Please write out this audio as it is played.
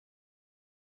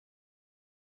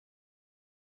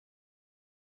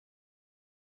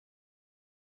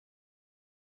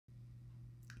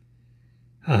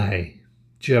Hi,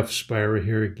 Jeff Spira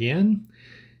here again.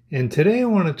 And today I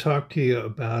want to talk to you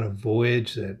about a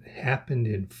voyage that happened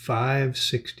in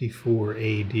 564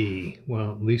 AD.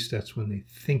 Well, at least that's when they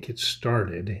think it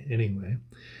started, anyway.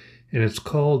 And it's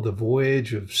called the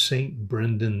Voyage of St.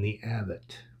 Brendan the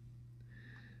Abbot.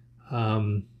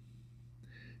 Um,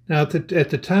 Now, at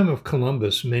the time of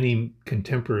Columbus, many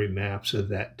contemporary maps of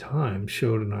that time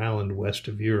showed an island west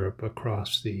of Europe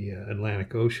across the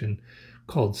Atlantic Ocean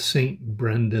called St.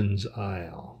 Brendan's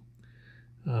Isle.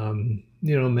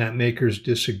 Map makers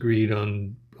disagreed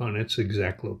on its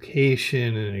exact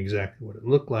location and exactly what it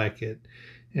looked like and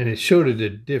it showed it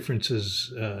at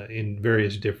differences in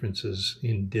various differences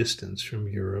in distance from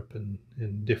Europe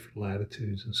and different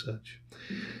latitudes and such.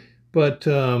 But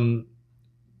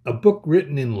a book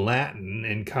written in Latin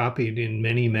and copied in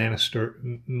many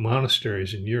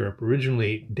monasteries in Europe,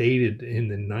 originally dated in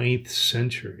the 9th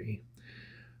century,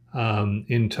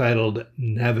 entitled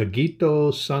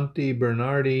Navigito Sancti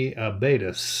Bernardi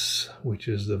Abbatis, which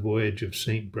is the Voyage of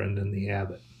St. Brendan the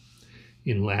Abbot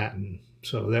in Latin.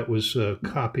 So that was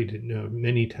copied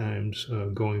many times,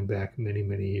 going back many,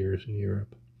 many years in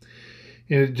Europe.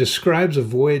 And it describes a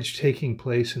voyage taking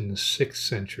place in the 6th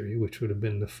century, which would have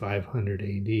been the 500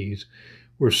 ADs,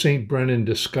 where St. Brendan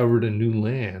discovered a new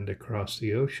land across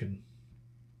the ocean.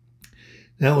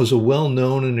 That was a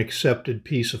well-known and accepted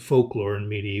piece of folklore in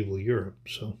medieval Europe.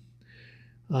 So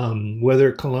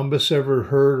whether Columbus ever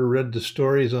heard or read the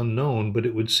story is unknown, but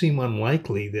it would seem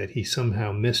unlikely that he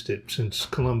somehow missed it, since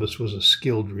Columbus was a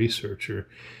skilled researcher.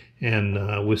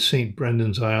 And with St.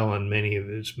 Brendan's Isle on many of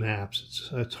his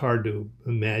maps, it's hard to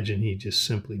imagine he just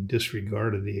simply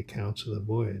disregarded the accounts of the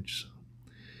voyage.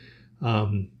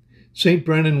 St.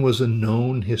 Brendan was a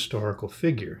known historical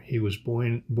figure. He was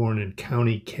born in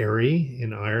County Kerry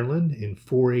in Ireland in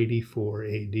 484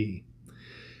 AD.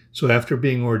 So after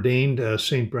being ordained,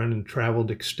 St. Brendan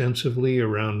traveled extensively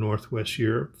around Northwest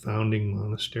Europe, founding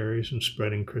monasteries and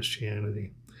spreading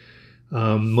Christianity.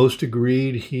 Most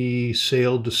agreed he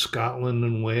sailed to Scotland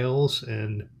and Wales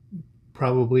and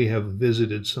probably have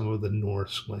visited some of the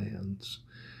Norse lands.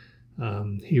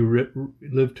 He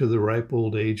lived to the ripe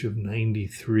old age of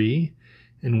 93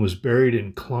 and was buried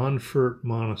in Clonfert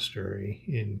Monastery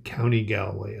in County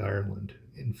Galway, Ireland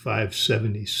in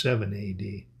 577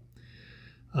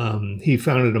 AD. He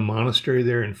founded a monastery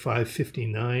there in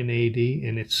 559 AD,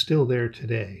 and it's still there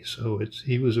today. So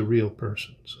he was a real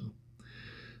person. So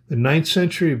the 9th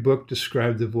century book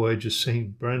described the voyage of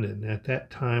St. Brendan, at that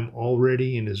time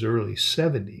already in his early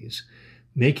 70s,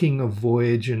 making a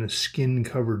voyage in a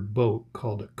skin-covered boat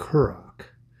called a curragh.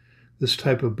 This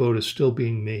type of boat is still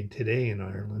being made today in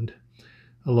Ireland.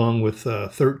 Along with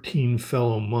 13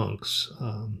 fellow monks,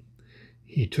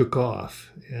 he took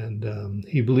off, and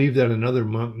he believed that another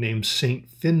monk named St.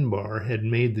 Finbar had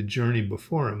made the journey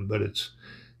before him, but it's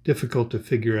difficult to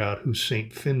figure out who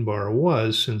St. Finbar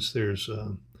was, since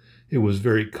it was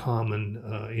very common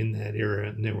in that era,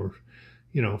 and there were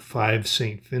 5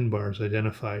 St. Finbars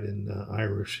identified in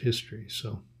Irish history.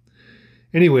 So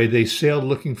anyway, they sailed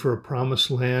looking for a promised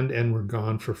land and were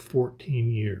gone for 14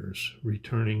 years,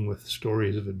 returning with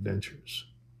stories of adventures.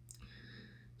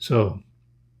 So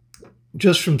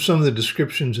just from some of the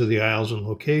descriptions of the isles and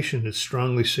location, it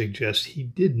strongly suggests he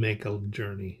did make a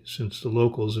journey, since the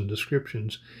locals and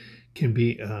descriptions can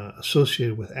be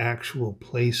associated with actual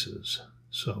places.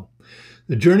 So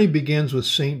the journey begins with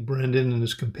St. Brendan and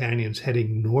his companions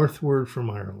heading northward from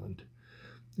Ireland.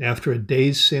 After a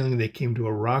day's sailing, they came to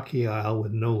a rocky isle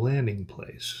with no landing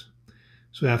place.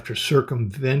 So after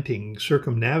circumnavigating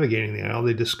the isle,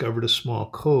 they discovered a small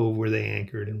cove where they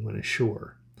anchored and went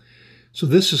ashore. So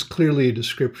this is clearly a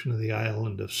description of the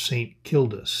island of St.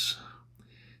 Kildas.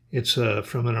 It's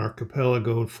from an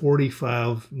archipelago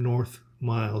 45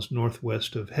 miles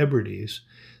northwest of Hebrides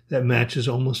that matches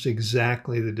almost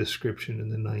exactly the description in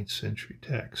the 9th century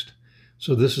text.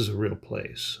 So this is a real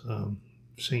place,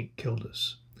 St.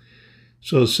 Kildas.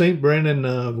 So St. Brendan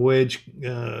voyage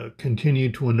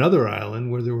continued to another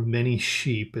island where there were many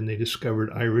sheep, and they discovered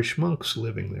Irish monks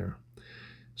living there.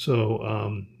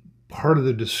 So part of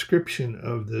the description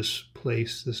of this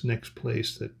next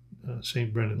place that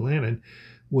St. Brendan landed,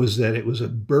 was that it was a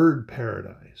bird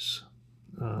paradise.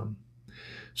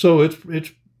 So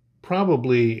it's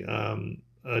probably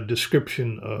a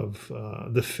description of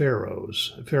the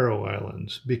Faroe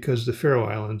Islands, because the Faroe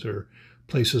Islands are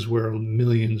places where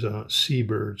millions of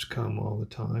seabirds come all the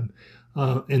time,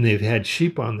 and they've had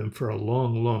sheep on them for a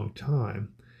long, long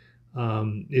time.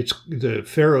 It's the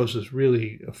Faroes is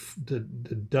really the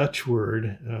Dutch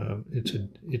word.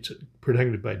 It's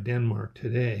protected by Denmark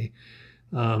today.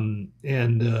 and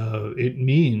it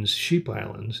means sheep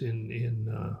islands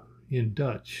in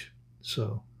Dutch.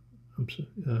 So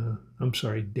I'm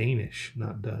sorry, Danish,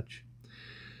 not Dutch.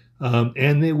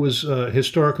 And it was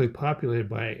historically populated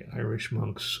by Irish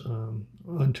monks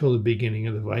until the beginning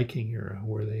of the Viking era,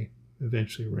 where they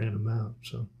eventually ran them out.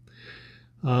 So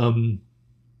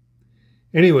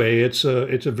anyway, it's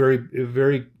a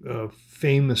very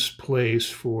famous place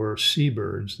for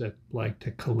seabirds that like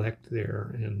to collect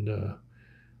there and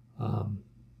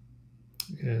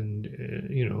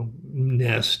you know,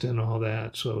 nest and all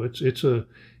that. So it's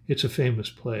a famous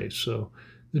place. So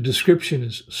the description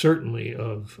is certainly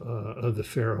of the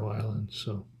Faroe Islands.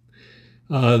 So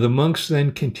the monks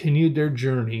then continued their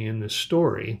journey in this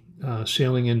story,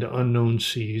 sailing into unknown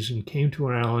seas, and came to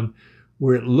an island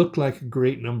where it looked like a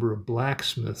great number of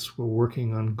blacksmiths were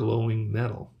working on glowing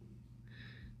metal.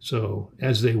 So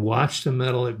as they watched the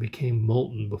metal, it became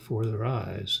molten before their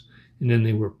eyes, and then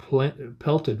they were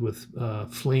pelted with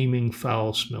flaming,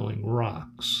 foul-smelling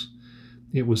rocks.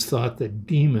 It was thought that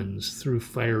demons threw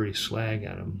fiery slag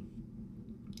at them.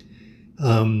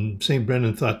 St.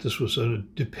 Brendan thought this was a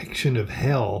depiction of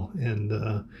hell, and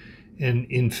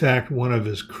in fact, one of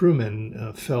his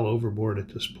crewmen fell overboard at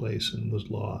this place and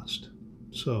was lost.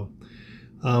 So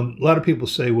a lot of people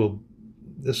say, well,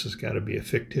 this has got to be a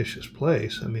fictitious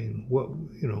place. I mean, what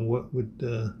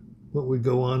would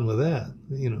go on with that?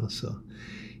 You know, so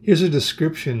here's a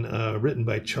description written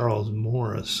by Charles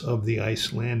Morris of the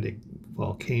Icelandic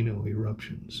volcano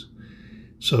eruptions.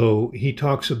 So he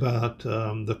talks about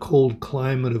the cold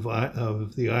climate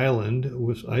of the island,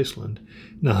 with Iceland,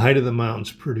 and the height of the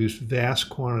mountains produced vast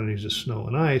quantities of snow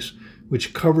and ice,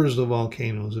 which covers the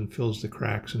volcanoes and fills the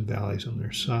cracks and valleys on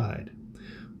their side.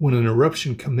 When an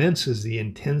eruption commences, the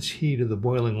intense heat of the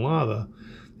boiling lava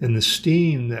and the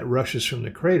steam that rushes from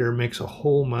the crater makes a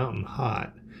whole mountain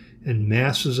hot, and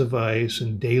masses of ice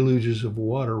and deluges of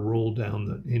water roll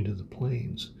down into the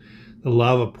plains. The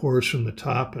lava pours from the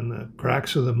top, and the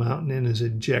cracks of the mountain and is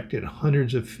ejected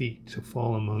hundreds of feet to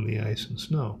fall among the ice and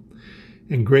snow.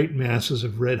 And great masses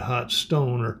of red-hot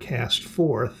stone are cast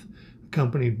forth,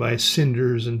 accompanied by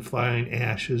cinders and fine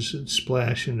ashes that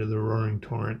splash into the roaring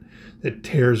torrent that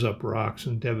tears up rocks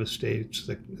and devastates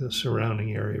the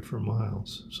surrounding area for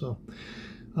miles. So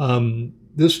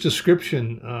this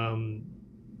description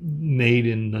made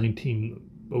in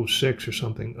 1906 or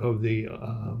something of the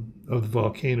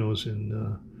volcanoes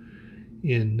in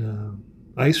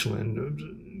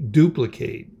Iceland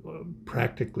duplicate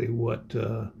practically what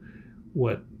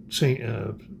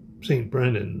Saint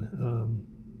Brendan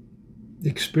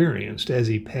experienced as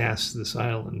he passed this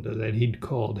island that he'd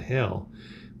called hell.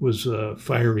 Was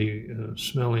fiery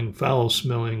smelling, foul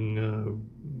smelling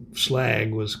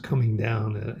slag was coming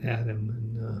down at him,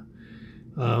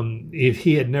 and if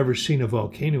he had never seen a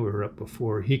volcano erupt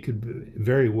before, he could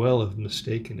very well have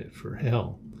mistaken it for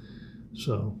hell.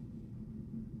 So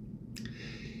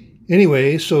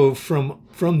anyway, so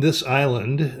from this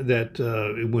island that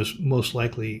it was most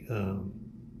likely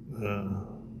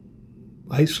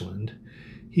Iceland,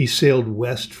 he sailed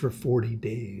west for 40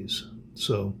 days.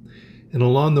 So, and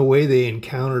along the way they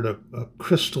encountered a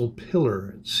crystal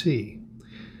pillar at sea.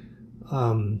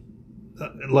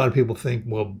 A lot of people think,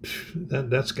 well,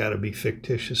 that's got to be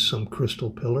fictitious, some crystal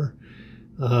pillar.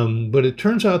 But it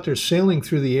turns out they're sailing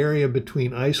through the area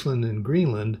between Iceland and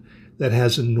Greenland that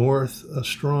has a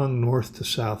strong north to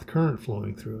south current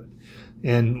flowing through it,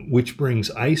 and which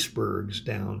brings icebergs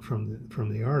down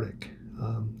from the Arctic.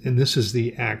 And this is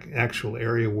the actual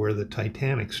area where the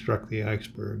Titanic struck the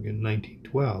iceberg in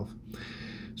 1912.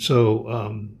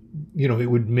 So, you know, it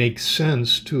would make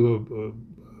sense to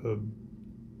a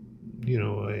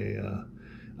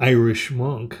Irish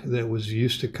monk that was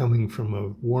used to coming from a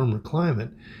warmer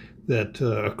climate, that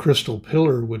a crystal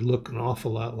pillar would look an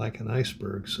awful lot like an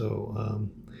iceberg. So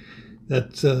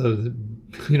that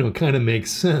you know, kind of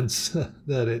makes sense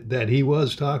that he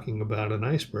was talking about an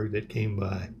iceberg that came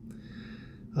by.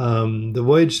 The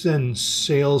voyage then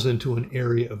sails into an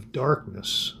area of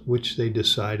darkness, which they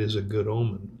decide is a good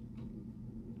omen.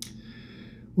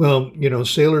 Well, you know,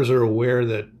 sailors are aware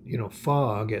that, you know,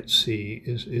 fog at sea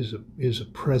is a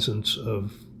presence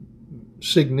of,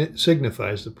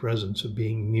 signifies the presence of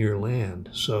being near land.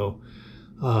 So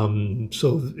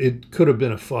it could have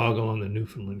been a fog along the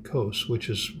Newfoundland coast, which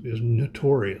is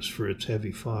notorious for its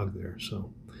heavy fog there.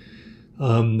 So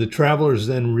the travelers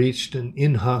then reached an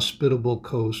inhospitable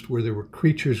coast where there were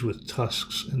creatures with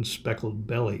tusks and speckled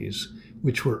bellies,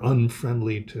 which were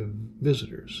unfriendly to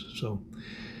visitors. So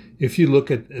if you look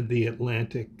at the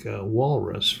Atlantic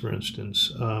walrus, for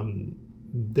instance,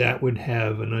 that would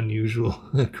have an unusual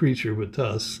creature with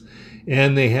tusks.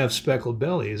 And they have speckled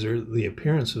bellies, or the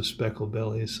appearance of speckled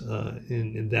bellies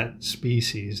in that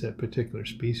species, that particular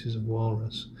species of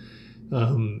walrus,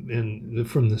 and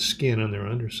from the skin on their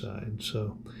underside.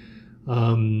 So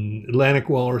Atlantic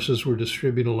walruses were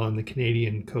distributed along the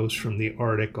Canadian coast from the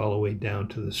Arctic all the way down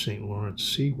to the St. Lawrence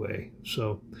Seaway.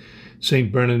 So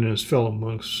St. Brendan and his fellow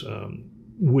monks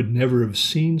would never have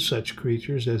seen such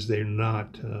creatures, as they're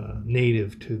not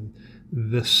native to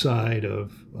the side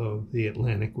of the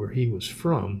Atlantic where he was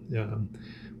from,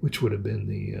 which would have been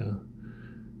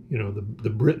the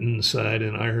Britain side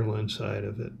and Ireland side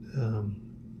of it.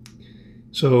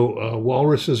 So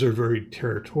walruses are very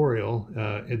territorial.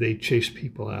 They chase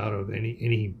people out of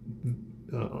any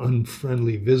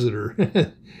unfriendly visitor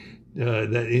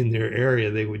that in their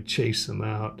area. They would chase them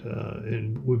out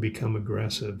and would become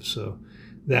aggressive. So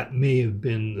that may have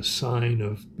been the sign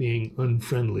of being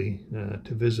unfriendly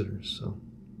to visitors.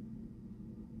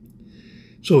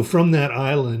 So from that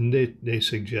island, they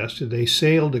suggested, they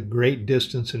sailed a great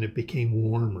distance and it became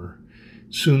warmer.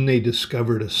 Soon they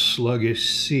discovered a sluggish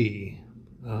sea.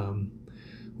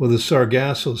 Well, the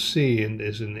Sargasso Sea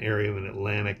is an area of an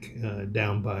Atlantic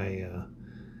down by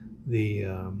the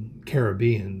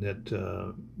Caribbean that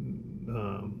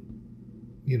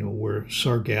where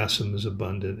sargassum is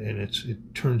abundant, and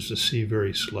it turns the sea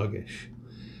very sluggish.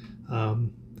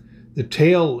 The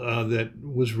tale that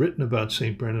was written about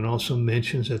St. Brendan also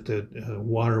mentions that the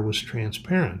water was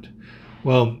transparent.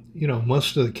 Well,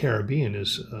 most of the Caribbean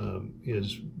is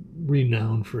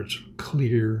renowned for its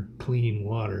clear, clean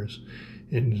waters,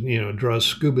 and draws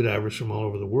scuba divers from all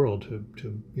over the world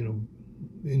to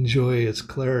enjoy its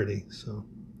clarity. So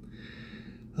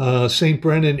St.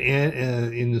 Brendan,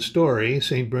 in the story,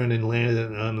 St. Brendan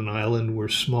landed on an island where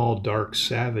small, dark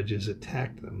savages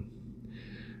attacked them.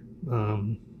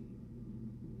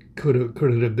 Could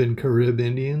it have been Carib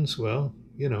Indians? Well,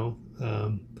 they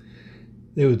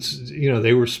would,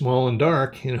 they were small and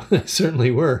dark. They certainly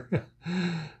were.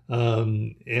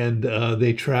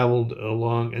 They traveled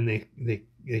along, and they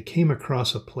came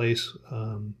across a place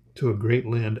to a great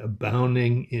land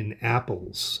abounding in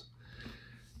apples.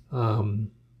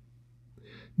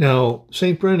 Now,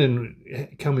 St.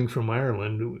 Brendan, coming from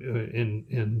Ireland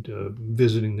and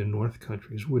visiting the North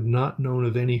Countries, would not known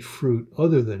of any fruit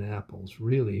other than apples,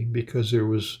 really, because there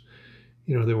was,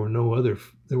 there were no other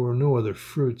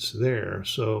fruits there.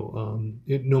 So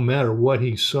no matter what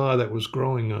he saw that was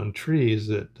growing on trees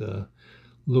that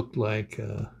looked like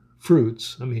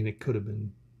fruits, I mean, it could have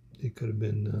been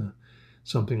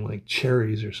something like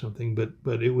cherries or something, but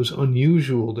it was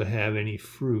unusual to have any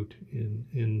fruit in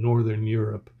Northern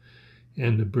Europe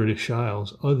and the British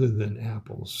Isles other than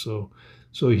apples.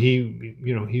 So he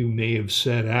may have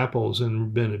said apples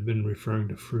and been referring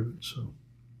to fruit.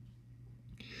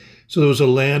 So there was a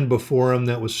land before him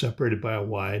that was separated by a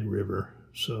wide river.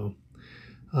 So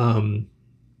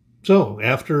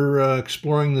after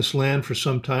exploring this land for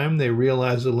some time, they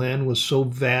realized the land was so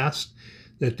vast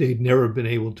that they'd never been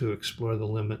able to explore the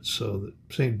limits. So that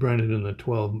St. Brendan and the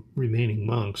 12 remaining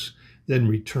monks then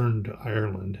returned to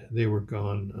Ireland. They were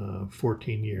gone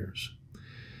 14 years.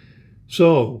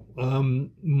 So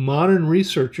modern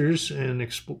researchers and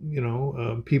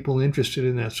people interested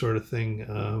in that sort of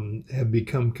thing have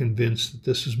become convinced that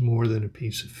this is more than a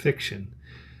piece of fiction.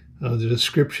 The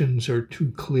descriptions are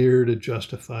too clear to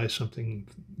justify something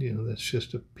that's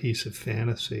just a piece of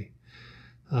fantasy.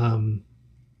 A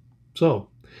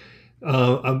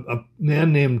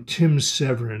man named Tim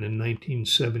Severin in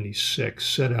 1976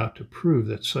 set out to prove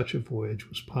that such a voyage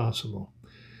was possible.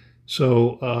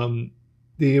 So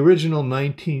the original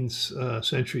 19th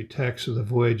century text of the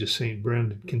Voyage of St.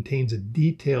 Brendan contains a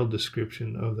detailed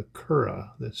description of the curragh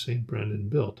that St. Brendan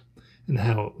built and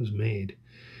how it was made.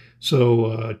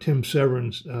 So Tim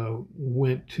Severin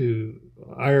went to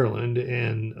Ireland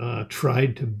and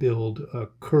tried to build a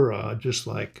curragh just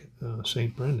like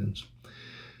St. Brendan's.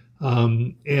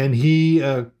 And he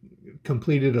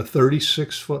completed a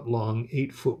 36-foot long,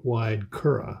 8-foot wide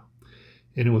curragh.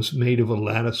 And it was made of a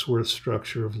lattice-work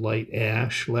structure of light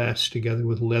ash, lashed together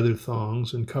with leather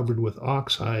thongs and covered with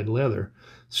oxhide leather,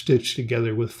 stitched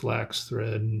together with flax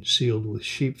thread and sealed with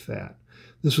sheep fat.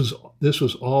 This was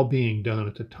all being done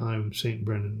at the time St.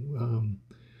 Brendan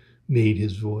made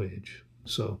his voyage.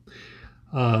 So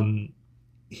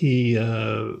he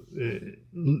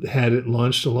had it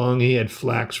launched along. He had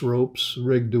flax ropes,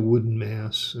 rigged a wooden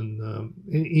mast, and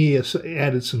he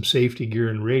added some safety gear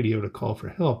and radio to call for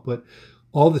help. But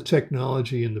all the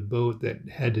technology in the boat that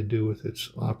had to do with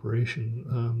its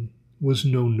operation was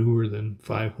no newer than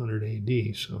 500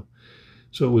 AD. So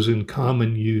So it was in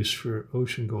common use for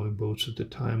ocean-going boats at the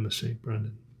time of St.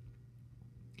 Brendan.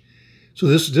 So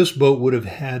this boat would have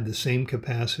had the same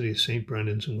capacity as St.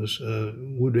 Brendan's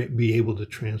and would be able to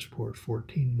transport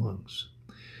 14 monks.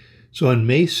 So on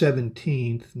May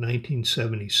 17th,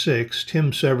 1976,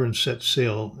 Tim Severin set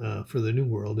sail for the New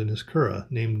World in his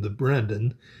curragh, named the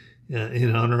Brendan,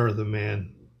 in honor of the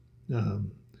man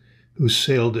who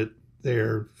sailed it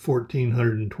there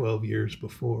 1,412 years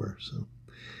before. So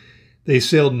they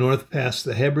sailed north past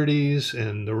the Hebrides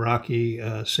and the rocky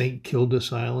St.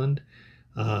 Kildas Island,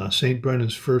 St.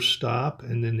 Brendan's first stop,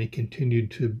 and then they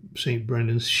continued to St.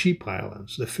 Brendan's Sheep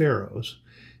Islands, the Faroes,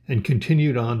 and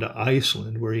continued on to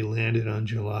Iceland, where he landed on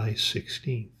July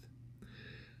 16th.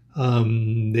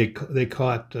 They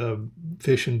caught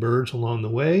fish and birds along the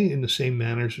way in the same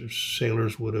manner as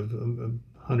sailors would have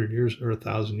 100 years or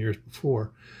 1,000 years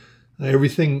before.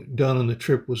 Everything done on the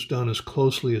trip was done as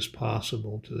closely as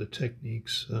possible to the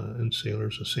techniques and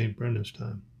sailors of St. Brendan's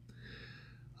time.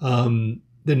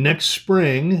 The next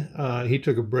spring, he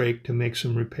took a break to make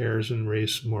some repairs and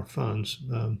raise some more funds.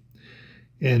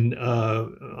 And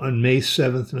on May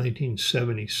 7th,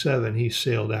 1977, he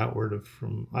sailed outward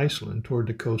from Iceland toward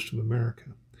the coast of America.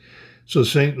 So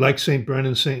like St.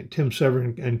 Brendan, Tim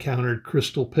Severin encountered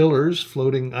crystal pillars,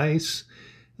 floating ice,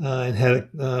 and had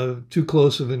too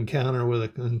close of an encounter with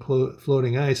a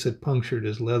floating ice that punctured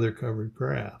his leather-covered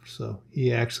craft. So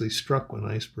he actually struck one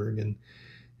iceberg,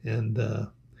 and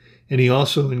he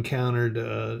also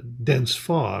encountered dense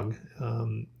fog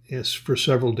for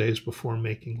several days before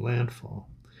making landfall.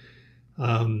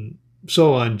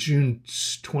 So on June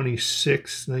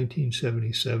 26,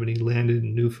 1977, he landed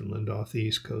in Newfoundland off the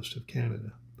east coast of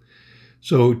Canada.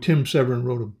 So Tim Severin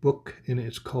wrote a book, and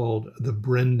it's called The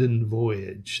Brendan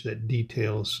Voyage, that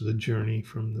details the journey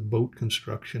from the boat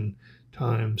construction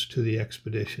times to the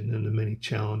expedition and the many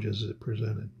challenges it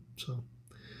presented.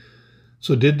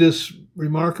 So did this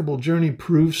remarkable journey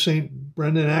prove St.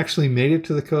 Brendan actually made it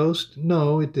to the coast?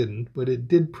 No, it didn't, but it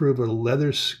did prove a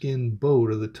leather-skinned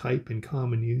boat of the type in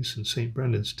common use in St.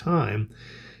 Brendan's time,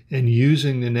 and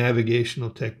using the navigational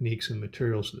techniques and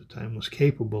materials at the time, was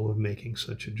capable of making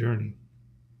such a journey.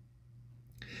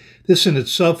 This in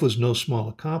itself was no small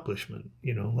accomplishment,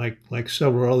 like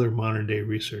several other modern-day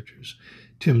researchers.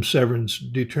 Tim Severin's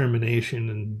determination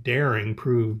and daring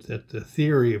proved that the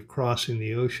theory of crossing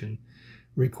the ocean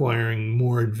requiring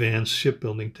more advanced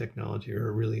shipbuilding technology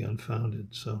are really unfounded.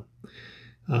 So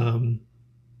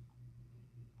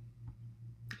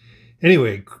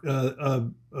anyway,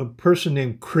 a person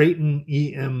named Creighton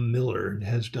E.M. Miller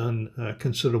has done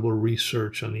considerable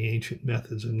research on the ancient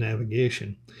methods of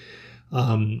navigation.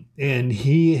 And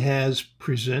he has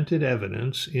presented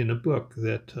evidence in a book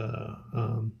that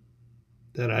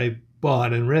I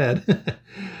bought and read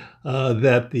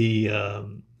that the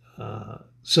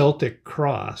Celtic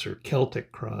cross, or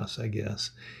Celtic cross, I guess,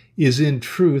 is in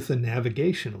truth a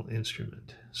navigational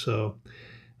instrument. So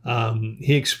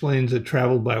he explains that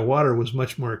travel by water was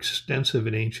much more extensive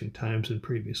in ancient times than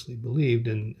previously believed,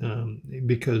 and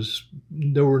because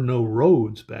there were no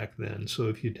roads back then. So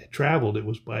if you traveled, it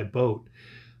was by boat,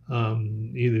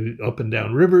 either up and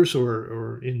down rivers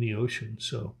or in the ocean.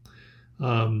 So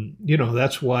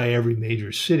that's why every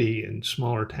major city and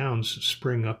smaller towns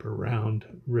spring up around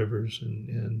rivers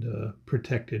and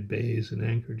protected bays and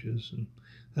anchorages and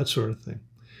that sort of thing.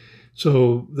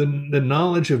 So the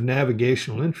knowledge of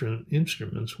navigational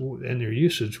instruments and their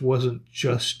usage wasn't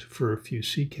just for a few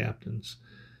sea captains.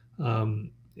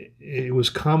 It was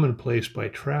commonplace by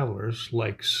travelers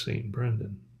like St.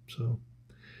 Brendan. So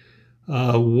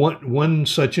one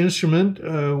such instrument,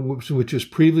 which was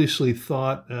previously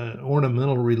thought an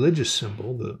ornamental religious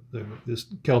symbol, this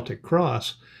Celtic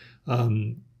cross,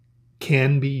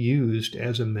 can be used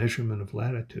as a measurement of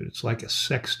latitude. It's like a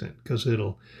sextant, because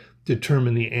it'll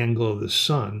determine the angle of the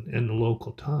sun and the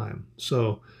local time.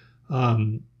 So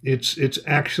it's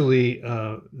actually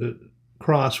the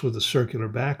cross with a circular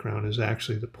background is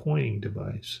actually the pointing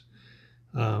device.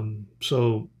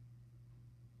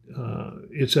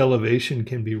 Its elevation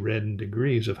can be read in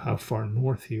degrees of how far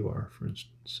north you are, for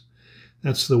instance.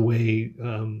 That's the way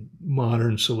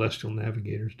modern celestial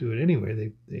navigators do it.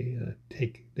 Anyway,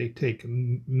 they take a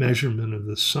measurement of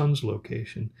the sun's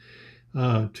location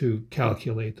to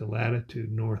calculate the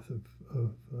latitude north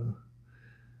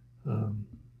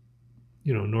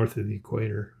north of the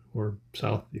equator or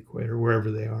south of the equator,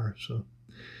 wherever they are. So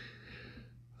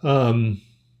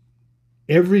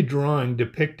every drawing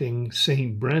depicting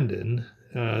St. Brendan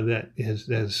that has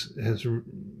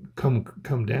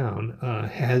come down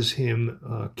has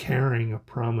him carrying a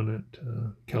prominent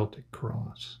Celtic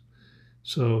cross.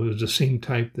 So it's the same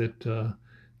type that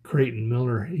Creighton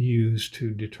Miller used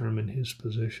to determine his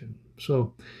position.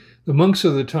 So the monks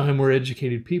of the time were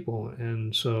educated people,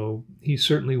 and so he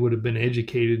certainly would have been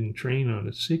educated and trained on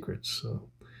its secrets. So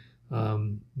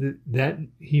that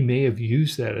he may have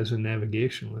used that as a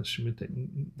navigational instrument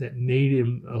that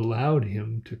allowed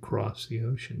him to cross the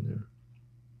ocean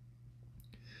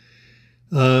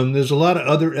there. There's a lot of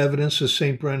other evidence that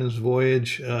St. Brennan's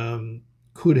voyage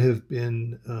could have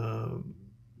been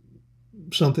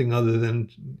something other than,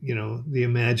 the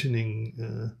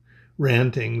imagining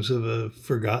rantings of a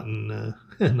forgotten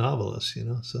novelist,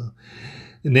 So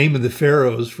the name of the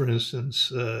pharaohs, for instance,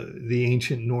 the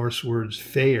ancient Norse words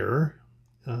Fair,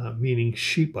 meaning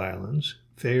sheep islands,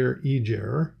 Fair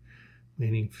Eger,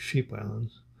 meaning sheep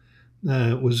islands,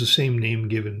 was the same name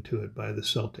given to it by the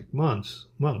Celtic monks.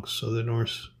 So the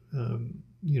Norse,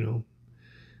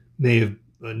 may have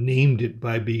named it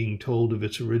by being told of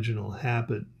its original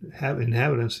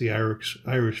inhabitants, the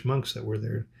Irish monks that were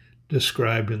there,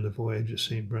 described in the Voyage of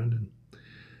St. Brendan.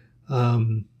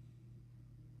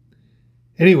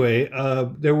 Anyway,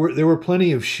 there were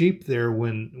plenty of sheep there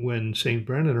when St.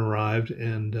 Brendan arrived,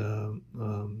 and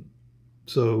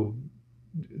so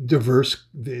diverse.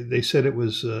 They said it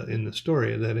was in the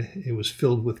story that it was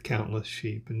filled with countless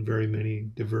sheep and very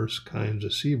many diverse kinds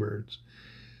of seabirds.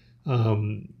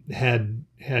 Had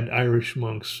Irish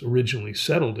monks originally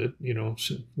settled it,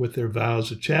 with their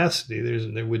vows of chastity,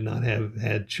 they would not have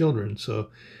had children, so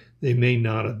they may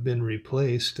not have been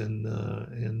replaced, and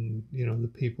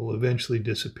the people eventually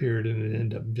disappeared, and it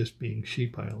ended up just being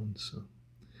sheep islands. So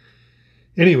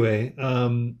anyway,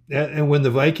 and when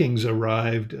the Vikings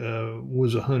arrived,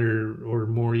 was 100 or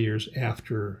more years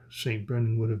after St.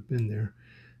 Brendan would have been there,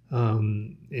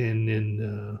 and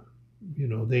then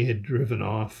they had driven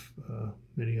off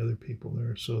many other people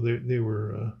there, so they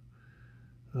were.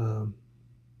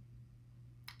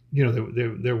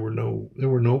 There were no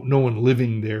one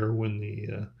living there when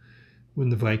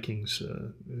the Vikings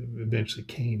eventually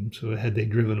came. So had they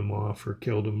driven them off or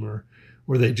killed them, or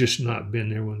they just not been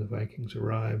there when the Vikings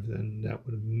arrived, then that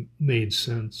would have made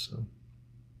sense.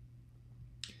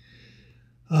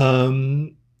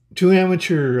 So. Two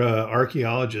amateur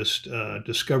archaeologists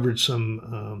discovered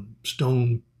some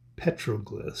stone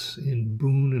petroglyphs in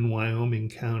Boone and Wyoming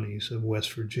counties of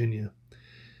West Virginia.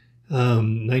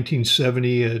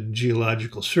 1970, a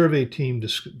geological survey team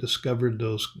discovered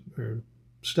those, or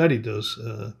studied those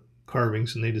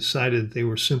carvings, and they decided that they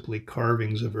were simply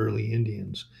carvings of early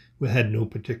Indians who had no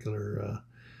particular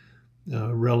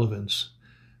relevance.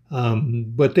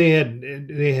 But they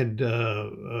had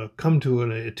come to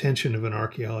an attention of an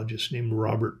archaeologist named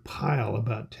Robert Pyle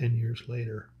about 10 years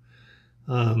later.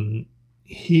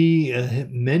 He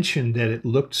mentioned that it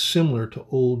looked similar to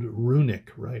old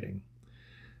runic writing.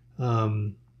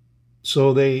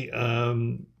 So they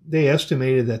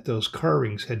estimated that those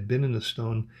carvings had been in the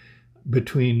stone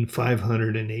between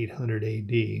 500 and 800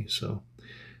 AD. So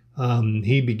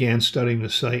he began studying the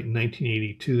site in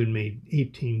 1982 and made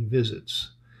 18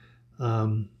 visits.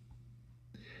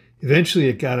 Eventually,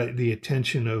 it got the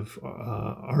attention of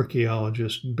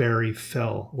archaeologist Barry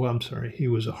Fell. Well, I'm sorry, he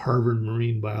was a Harvard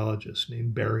marine biologist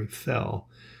named Barry Fell,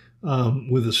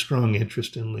 with a strong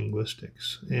interest in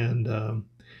linguistics, and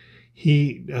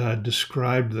he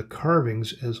described the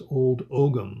carvings as Old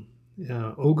Ogham.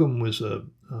 Ogham was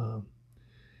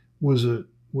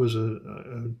a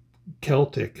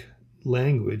Celtic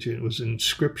language. It was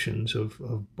inscriptions of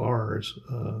bars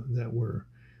that were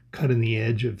cut in the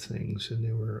edge of things, and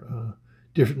there were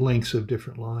different lengths of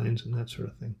different lines and that sort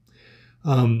of thing.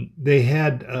 They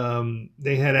had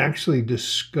actually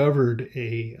discovered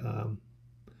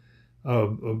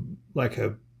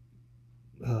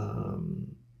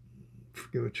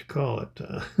forget what you call it.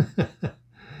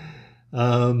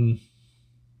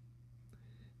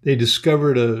 They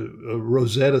discovered a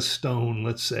Rosetta Stone,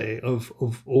 let's say, of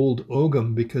Old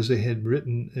Ogham, because they had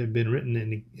been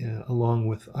written along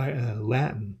with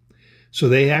Latin. So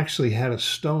they actually had a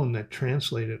stone that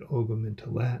translated Ogham into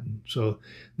Latin. So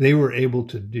they were able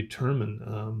to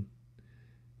determine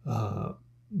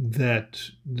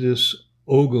that this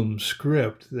Ogham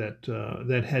script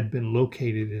that had been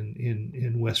located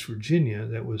in West Virginia,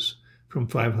 that was from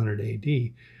 500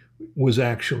 AD, was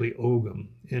actually Ogham.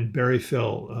 And Barry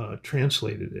Fell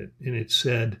translated it, and it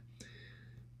said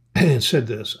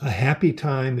this: "A happy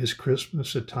time is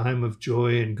Christmas, a time of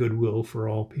joy and goodwill for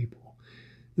all people.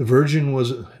 The virgin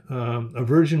was a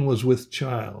virgin was with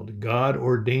child. God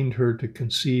ordained her to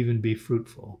conceive and be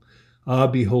fruitful. Ah,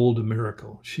 behold a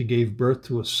miracle! She gave birth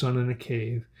to a son in a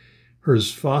cave. Her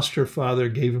foster father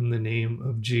gave him the name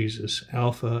of Jesus,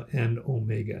 Alpha and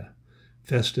Omega,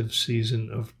 festive season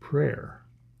of prayer."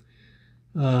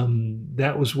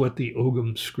 That was what the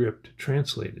Ogham script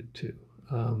translated to.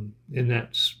 And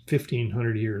that's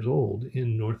 1,500 years old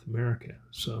in North America.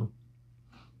 So,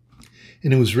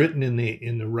 and it was written in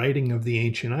the writing of the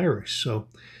ancient Irish. So,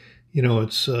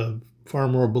 it's far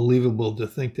more believable to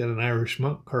think that an Irish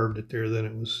monk carved it there than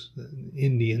it was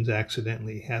Indians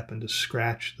accidentally happened to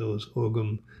scratch those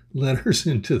Ogham letters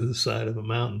into the side of a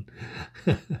mountain.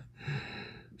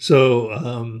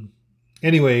 So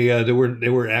anyway, there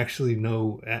were actually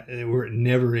there were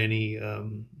never any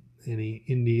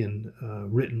Indian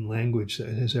written language that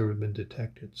has ever been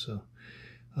detected. So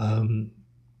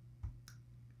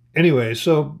anyway,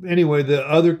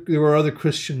 there were other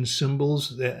Christian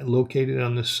symbols that located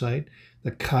on this site. The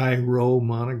Chi Rho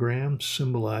monogram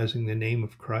symbolizing the name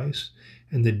of Christ,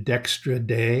 and the Dextra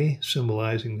Dei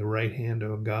symbolizing the right hand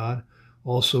of God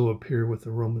also appear with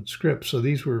the Roman script. So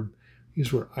these were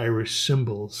Irish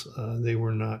symbols. They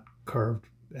were not carved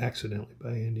accidentally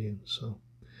by Indians. So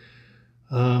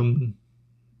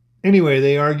anyway,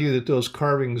 they argue that those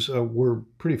carvings were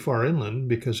pretty far inland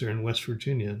because they're in West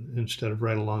Virginia instead of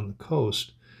right along the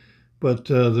coast. But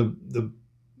the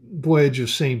Voyage of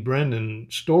St. Brendan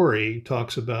story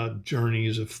talks about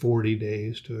journeys of 40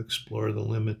 days to explore the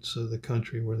limits of the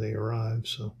country where they arrived.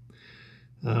 So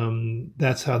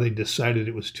that's how they decided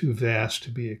it was too vast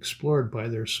to be explored by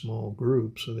their small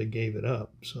group, so they gave it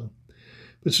up. So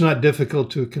it's not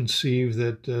difficult to conceive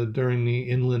that during the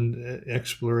inland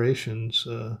explorations,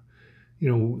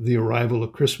 the arrival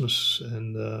of Christmas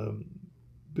and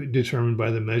determined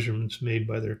by the measurements made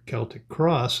by their Celtic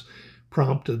cross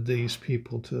prompted these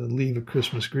people to leave a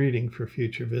Christmas greeting for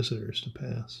future visitors to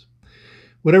pass.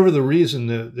 Whatever the reason,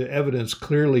 the evidence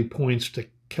clearly points to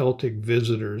Celtic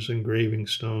visitors engraving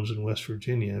stones in West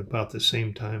Virginia about the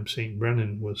same time St.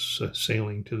 Brendan was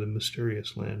sailing to the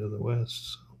mysterious land of the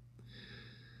West.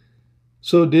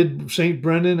 So did St.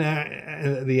 Brendan,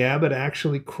 the abbot,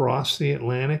 actually cross the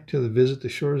Atlantic to visit the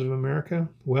shores of America?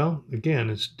 Well, again,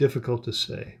 it's difficult to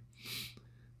say.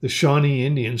 The Shawnee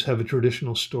Indians have a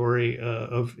traditional story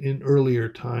of in earlier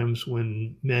times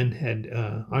when men had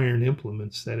iron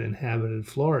implements that inhabited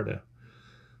Florida.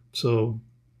 So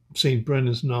St.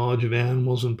 Brendan's knowledge of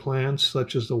animals and plants,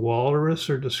 such as the walrus,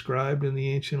 are described in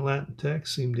the ancient Latin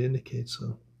text, seem to indicate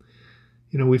so.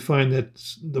 We find that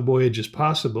the voyage is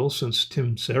possible since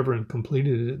Tim Severin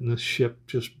completed it in a ship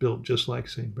built just like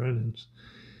St. Brendan's.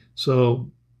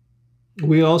 So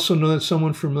we also know that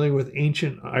someone familiar with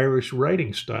ancient Irish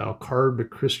writing style carved a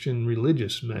Christian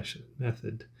religious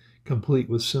method, complete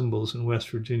with symbols in West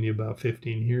Virginia about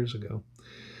 15 years ago.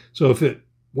 So if it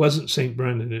wasn't St.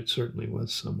 Brendan, it certainly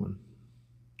was someone.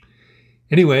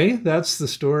 Anyway, that's the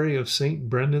story of St.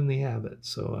 Brendan the Abbot.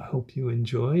 So I hope you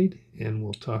enjoyed, and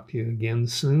we'll talk to you again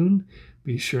soon.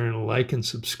 Be sure and like and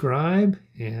subscribe.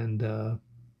 And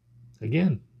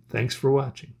again, thanks for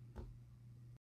watching.